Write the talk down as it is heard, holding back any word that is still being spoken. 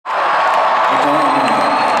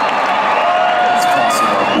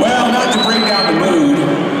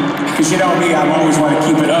Because you know me, I always want to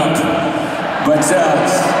keep it up. But,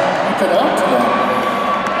 keep it up,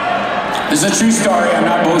 yeah. This is a true story, I'm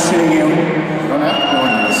not bullshitting you. You don't have to go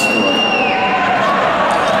into the story.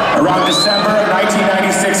 Around December of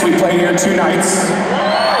 1996, we played here 2 nights.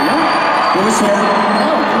 Yeah. Who was here?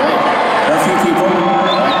 Oh, great. There are a few people.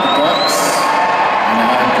 Like the Ducks.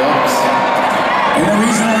 Anaheim Ducks. And the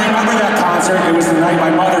reason I remember that concert, it was the night my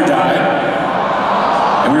mother died.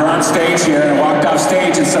 And we were on stage here, and I walked off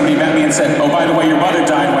stage, and somebody met me and said, oh, by the way, your mother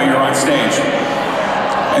died while you were on stage.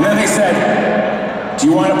 And then they said, do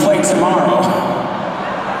you want to play tomorrow?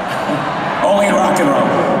 Only in rock and roll.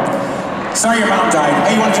 Sorry your mom died.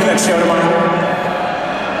 Hey, you want to do that show tomorrow?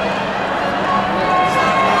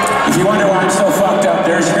 If you wonder why I'm so fucked up,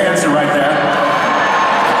 there's your answer right there.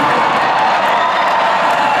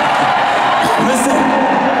 Listen,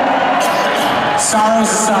 sorrows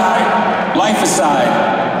aside, life aside,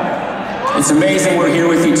 it's amazing we're here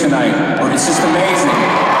with you tonight. It's just amazing.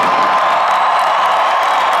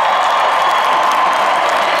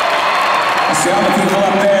 I see all the people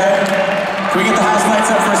up there. Can we get the house lights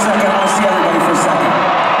up for a second? I want to see everybody for a second.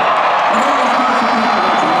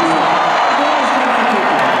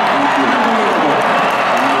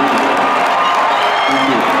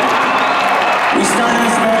 We started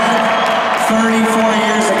this band 34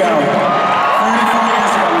 years ago. 34 years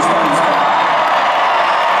ago we started this band.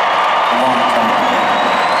 A long time.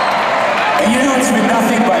 And you know, it's been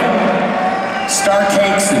nothing but star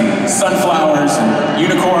cakes and sunflowers and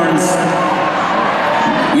unicorns.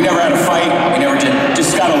 We never had a fight, we never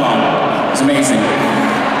just got along. It was amazing.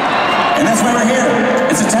 And that's why we're here.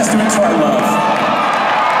 It's a testament to our love.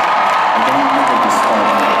 I don't remember the star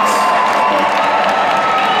cakes.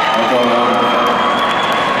 I'll go along with that.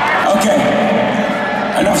 Okay,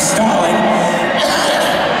 enough stalling.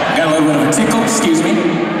 Got a little bit of a tickle, excuse me.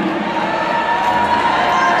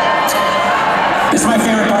 This is my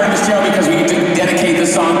favorite part of this show because we get to dedicate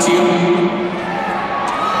this song to you.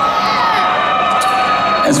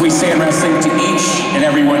 As we say in wrestling, to each and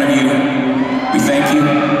every one of you, we thank you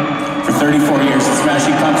for 34 years of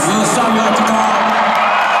Smashing Pumpkins. This is a song